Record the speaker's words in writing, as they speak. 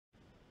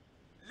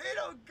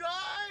little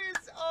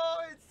guys!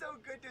 Oh, it's so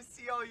good to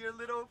see all your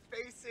little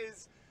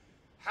faces.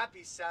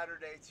 Happy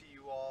Saturday to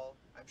you all.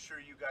 I'm sure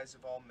you guys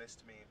have all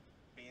missed me,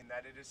 being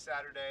that it is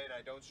Saturday and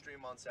I don't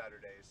stream on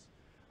Saturdays.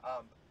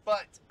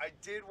 But I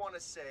did want to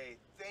say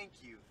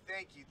thank you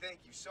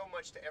so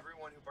much to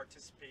everyone who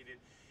participated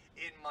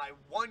in my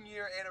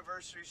 1-year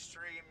anniversary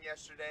stream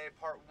yesterday.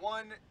 Part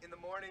 1 in the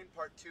morning,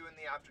 part 2 in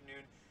the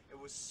afternoon. It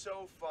was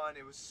so fun.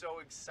 It was so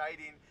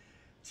exciting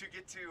to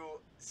get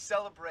to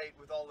celebrate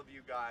with all of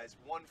you guys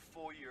 1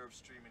 full year of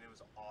streaming. It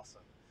was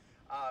awesome.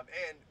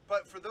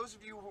 But for those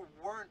of you who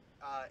weren't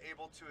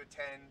able to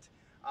attend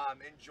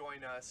and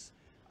join us,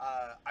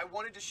 I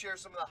wanted to share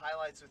some of the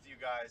highlights with you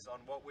guys on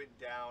what went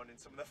down and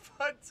some of the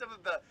fun, some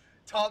of the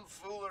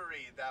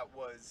tomfoolery that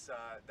was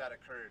that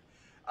occurred.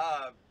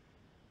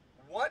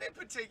 One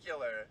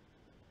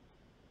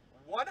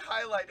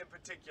highlight in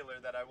particular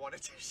that I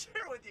wanted to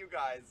share with you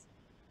guys,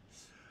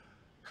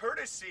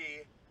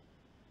 courtesy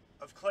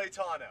of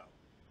Claytano.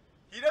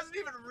 He doesn't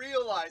even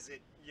realize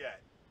it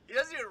yet. He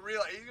doesn't even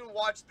realize. He's gonna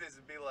watch this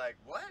and be like,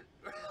 "What?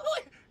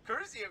 Really?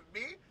 Courtesy of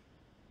me?"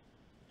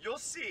 You'll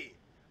see.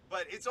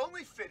 But it's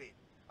only fitting.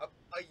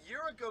 A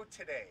year ago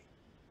today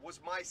was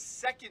my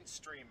 2nd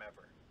stream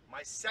ever.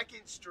 My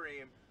 2nd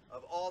stream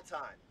of all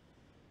time.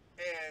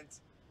 And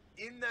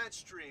in that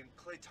stream,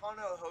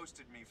 Claytano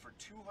hosted me for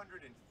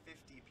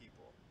 250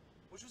 people,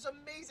 which was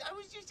amazing. I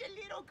was just a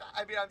little guy.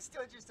 I mean, I'm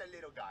still just a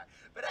little guy,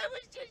 but I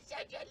was just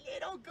such a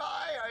little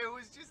guy. I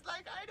was just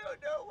like, I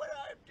don't know what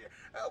I'm doing.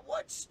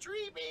 What's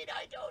streaming?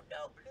 I don't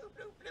know.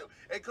 Blue.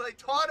 And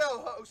Claytano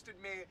hosted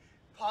me,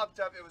 popped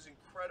up. It was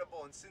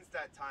incredible. And since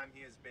that time,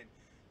 he has been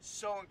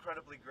so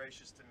incredibly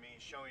gracious to me,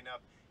 showing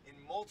up in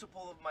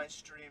multiple of my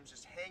streams,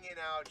 just hanging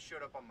out,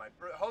 showed up on my,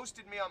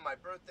 hosted me on my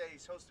birthday.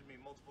 He's hosted me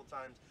multiple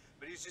times,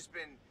 but he's just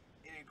been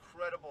an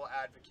incredible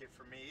advocate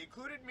for me. He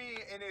included me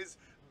in his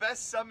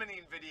best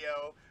summoning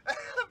video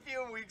a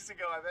few weeks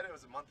ago. I bet it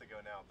was a month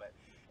ago now, but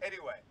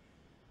anyway,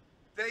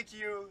 thank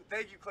you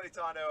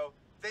Claytano.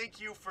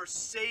 Thank you for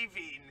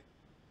saving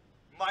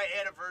my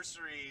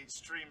anniversary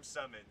stream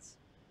summons,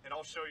 and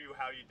I'll show you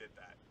how you did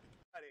that.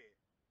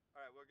 All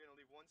right, we're gonna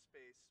leave one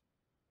space.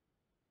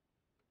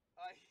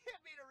 Hit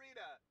me,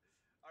 Arena.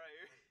 All right.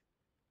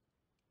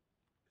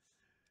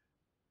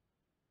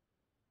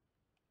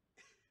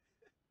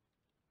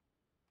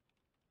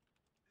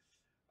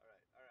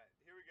 All right.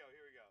 Here we go.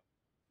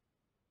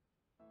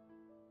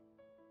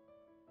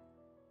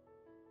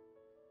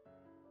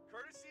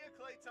 Courtesy of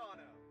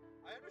Claytano.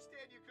 I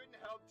understand you couldn't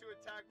help to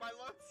attack my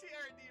Lone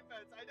Sierra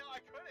defense. I know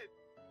I couldn't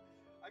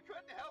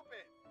help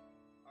it.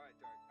 All right,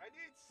 Dark. I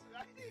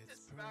need to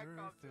smack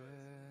off to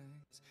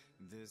us.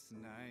 This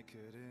night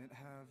couldn't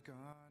have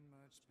gone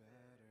much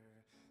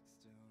better.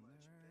 Still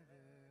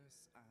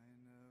nervous. I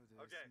know this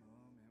okay.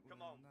 moment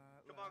Come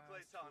on,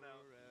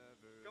 Claytano.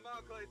 forever. Come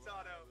on,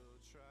 Claytano.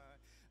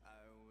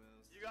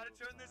 You gotta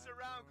turn this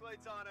around,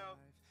 Claytano.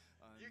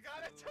 You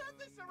gotta turn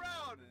this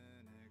around.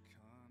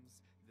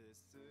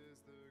 This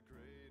is the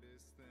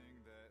greatest thing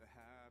that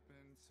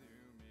happened to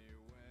me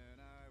when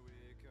I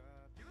wake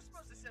up. He was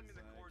supposed to send me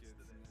the chords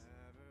to this.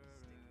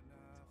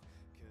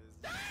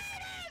 There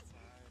it is!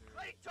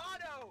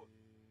 Claytano!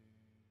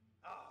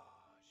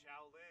 Oh,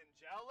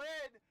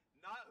 Shaolin!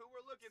 Not who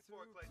we're looking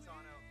for,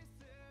 Claytano.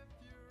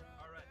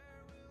 Alright,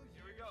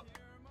 here we go.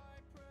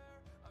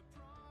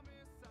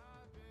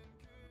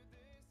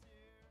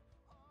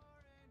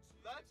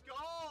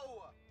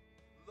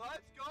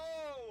 Let's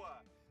go!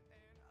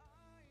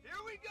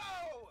 Here we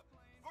go!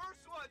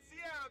 First one,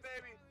 Sierra,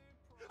 baby!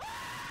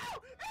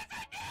 Oh! Is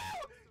it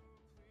new?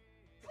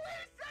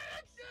 Please say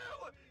it's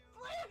new!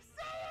 Please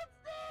say it's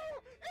new!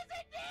 Is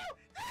it new?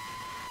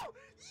 No!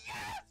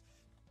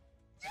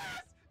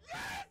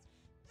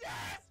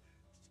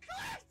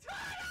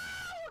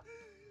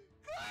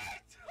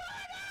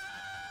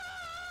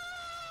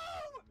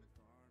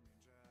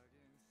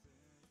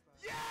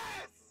 Yes! Claytano!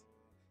 Yes!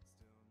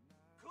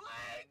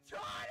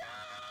 Claytano!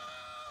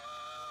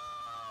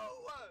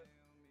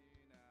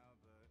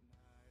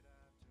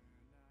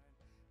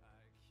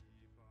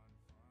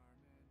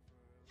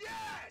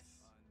 Yes!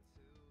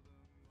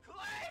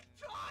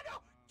 Claytano!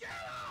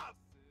 Get up!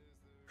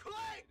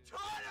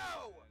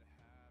 Claytano!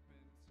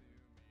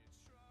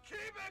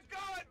 Keep it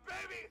going,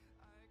 baby!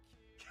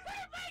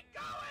 Keep it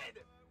going!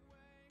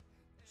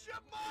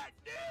 Jamont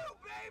new,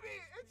 baby!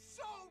 It's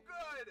so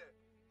good!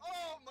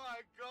 Oh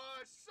my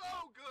gosh,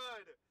 so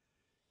good!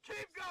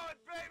 Keep going,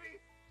 baby!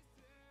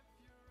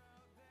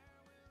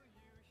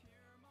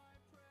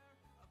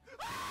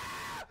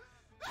 Ah!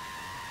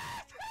 Ah!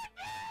 It's hit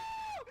me!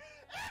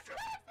 It's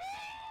hit me!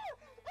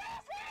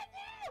 It's hit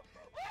me!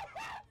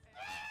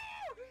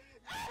 It's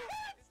new!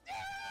 It's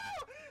new!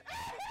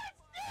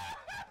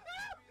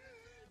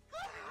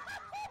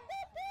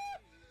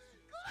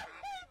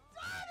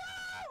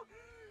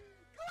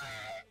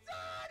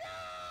 Claytano!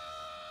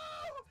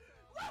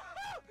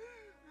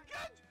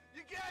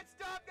 You can't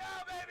stop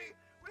now, baby!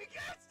 We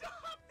can't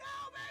stop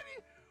now,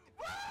 baby!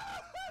 Woo!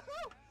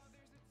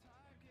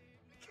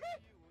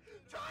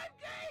 Time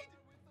gate!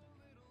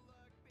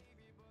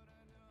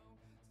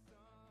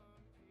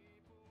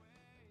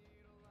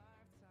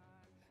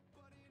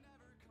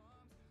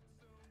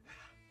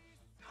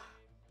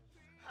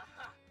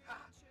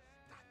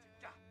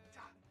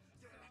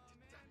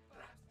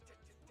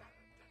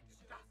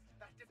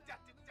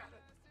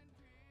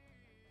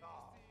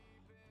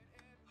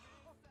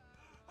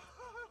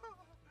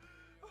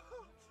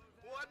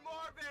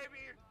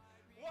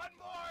 One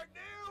more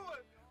new!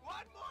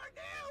 One more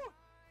new!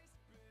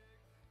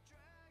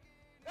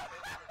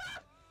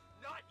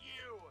 Not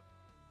you!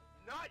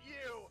 Not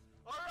you!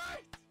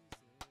 Alright!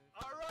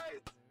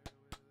 Alright!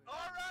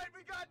 Alright,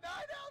 we got 9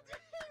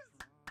 LDs!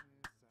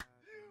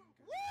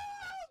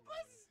 Woo!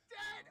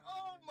 Busted!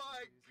 Oh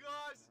my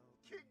gosh!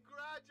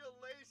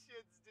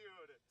 Congratulations,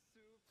 dude!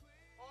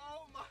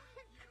 Oh my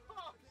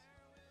gosh!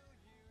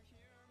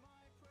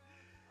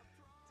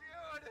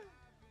 Dude!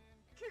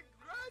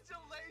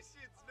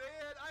 Congratulations,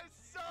 man! I'm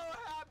so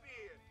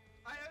happy!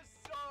 I am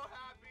so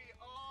happy!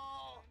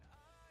 Oh!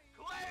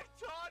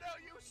 Claytano,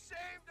 you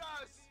saved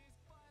us!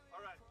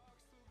 Alright.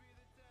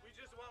 We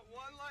just want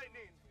one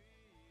lightning.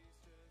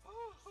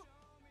 Oh.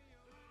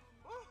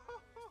 Oh.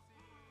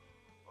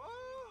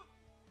 Oh.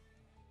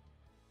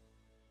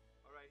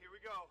 Alright, here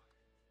we go.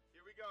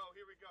 Here we go.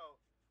 Here we go.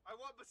 I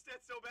want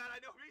Bastet so bad. I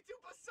know. Me too.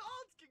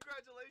 Basalt!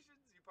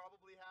 Congratulations. You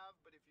probably have,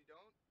 but if you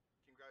don't,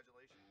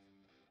 congratulations.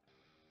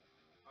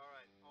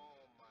 Alright.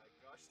 Oh my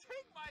gosh.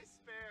 Take my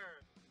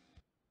spare.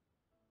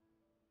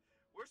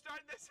 We're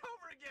starting this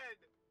over again.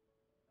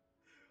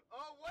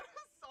 Oh, what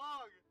a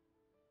song.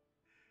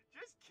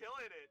 Just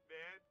killing it,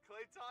 man.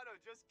 Claytano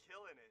just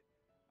killing it.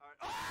 Alright.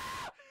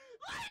 Ah!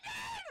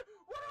 Lightning!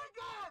 What do I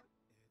got?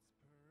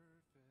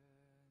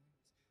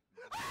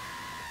 It's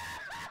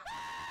perfect.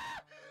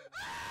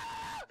 Ah!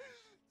 Ah!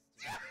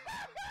 Yes! I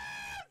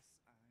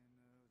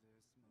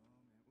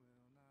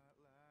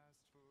know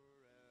this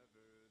moment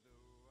will not last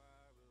forever, though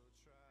I will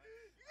try.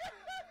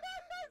 Yes!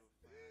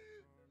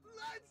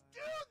 Let's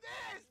do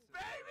this,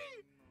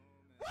 baby!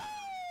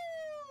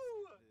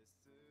 Woo!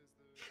 This is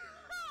the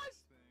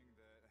Gosh! thing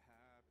that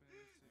happened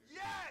to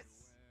Yes!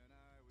 me when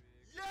I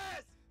wake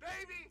Yes,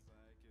 baby! like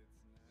it's never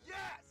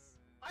Yes!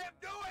 I have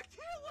no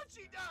idea what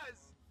she does!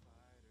 fighter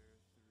 3.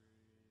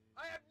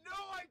 I have no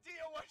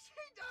idea what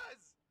she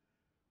does!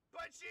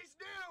 But she's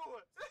new!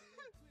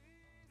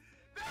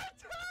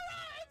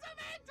 Ventura! It's a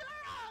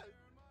Ventura!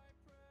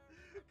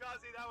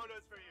 Kazi, that one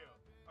was for you.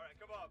 Alright,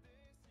 come on.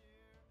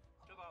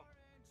 Come on.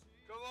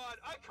 Come on.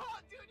 I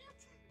can't, dude! You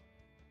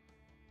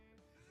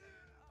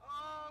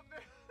oh,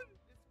 man.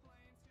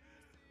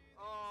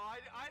 Oh,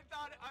 I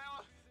thought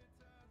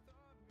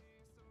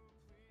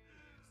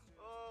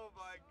oh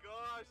my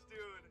gosh,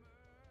 dude.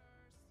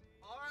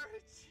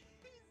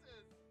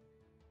 Jesus.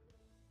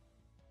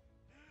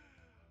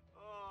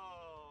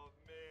 Oh,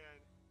 man.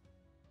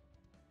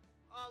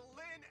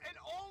 Lynn, and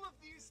all of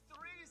these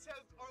threes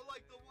are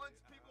like the ones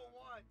people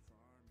want.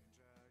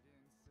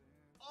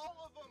 All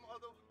of them are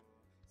the...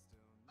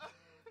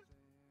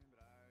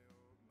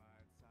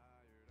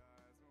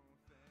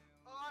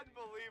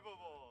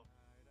 Unbelievable.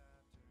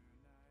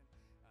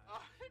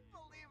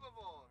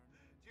 Unbelievable.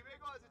 Do you make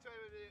all as a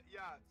tournament?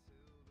 Yeah.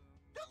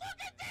 Look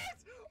at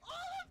this!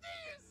 All of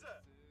these!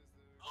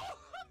 All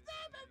of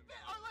them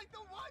are like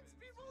the ones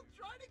people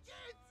try to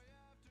get!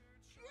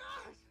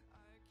 Gosh!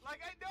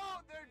 Like, I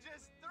know they're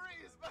just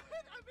threes, but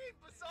I mean,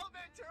 Basalt,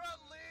 Ventura,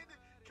 Lynn,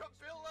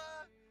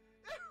 Kabila,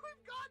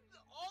 we've gotten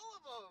all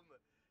of them!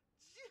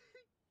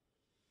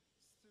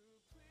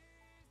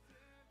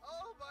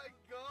 Oh my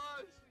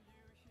gosh!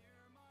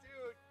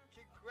 Dude,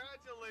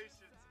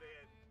 congratulations,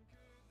 man.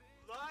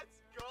 Let's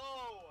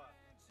go!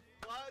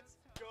 Let's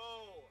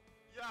go!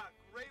 Yeah,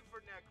 great for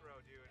Necro,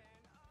 dude.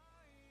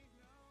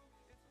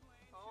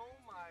 Oh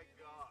my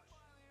gosh.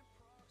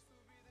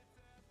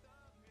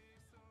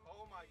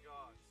 Oh my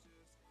gosh.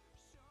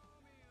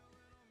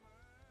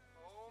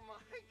 Oh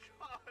my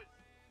gosh.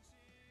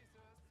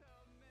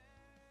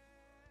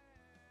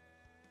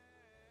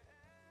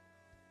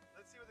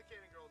 Let's see what the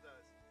Cannon Girl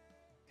does.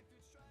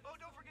 Oh,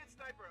 don't forget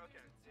Sniper.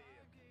 Okay. Yeah.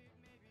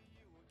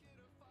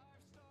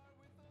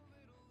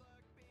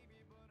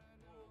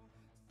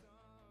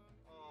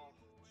 Oh,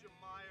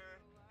 Jameyer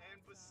and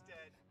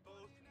Bastet,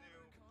 both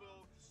new,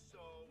 both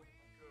so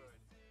good.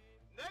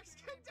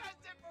 Next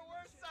contestant for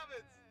worst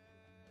summons.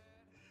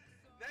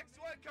 Next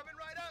one coming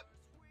right up.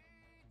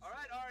 All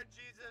right,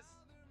 Jesus.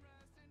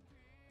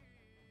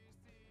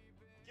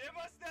 Give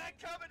us that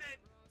covenant.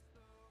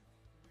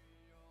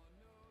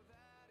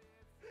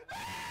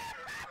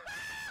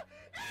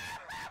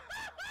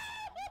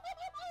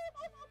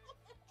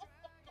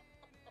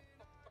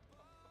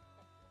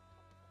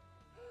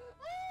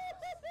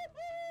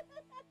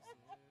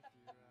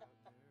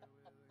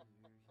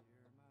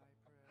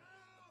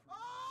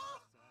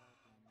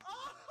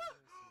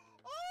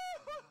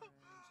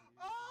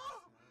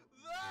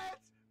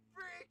 Let's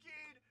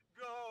freaking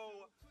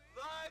go!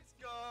 Let's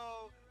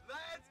go!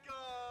 Let's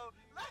go!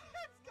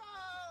 Let's go!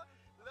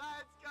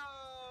 Let's go!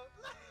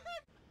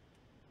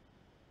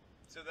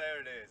 So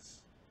there it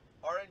is.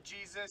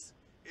 RNGesus,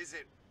 is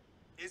it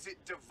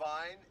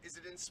divine? Is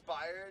it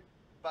inspired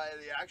by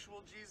the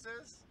actual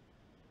Jesus?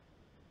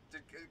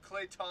 Did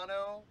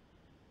Claytano?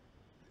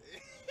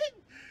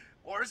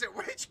 Or is it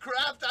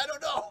witchcraft? I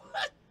don't know.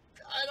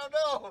 I don't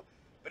know.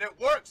 But it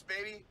works,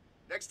 baby.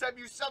 Next time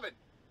you summon,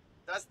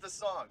 that's the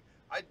song.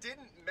 I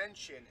didn't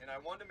mention, and I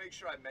wanted to make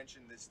sure I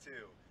mentioned this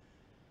too.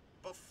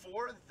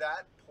 Before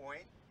that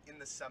point in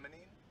the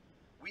summoning,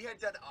 We had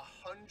done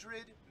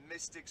 100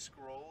 Mystic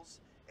Scrolls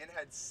and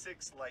had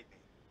 6 lightning.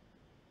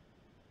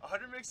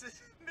 100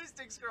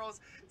 Mystic Scrolls,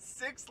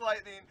 6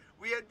 lightning.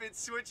 We had been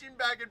switching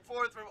back and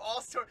forth from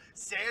All-Star,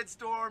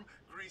 Sandstorm,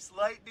 Grease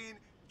Lightning,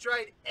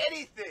 tried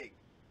anything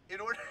in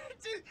order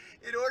to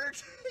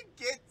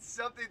get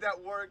something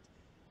that worked.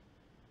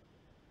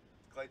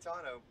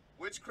 Claytano,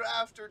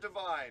 witchcraft or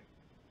divine?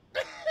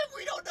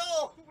 We don't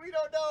know. We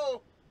don't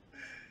know.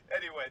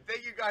 Anyway,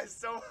 thank you guys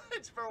so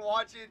much for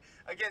watching.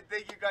 Again,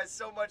 thank you guys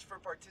so much for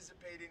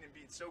participating and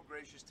being so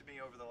gracious to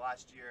me over the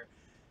last year.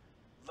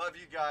 Love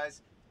you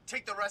guys.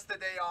 Take the rest of the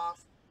day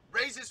off.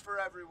 Raises for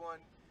everyone.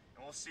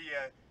 And we'll see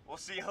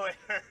you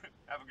later.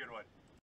 Have a good one.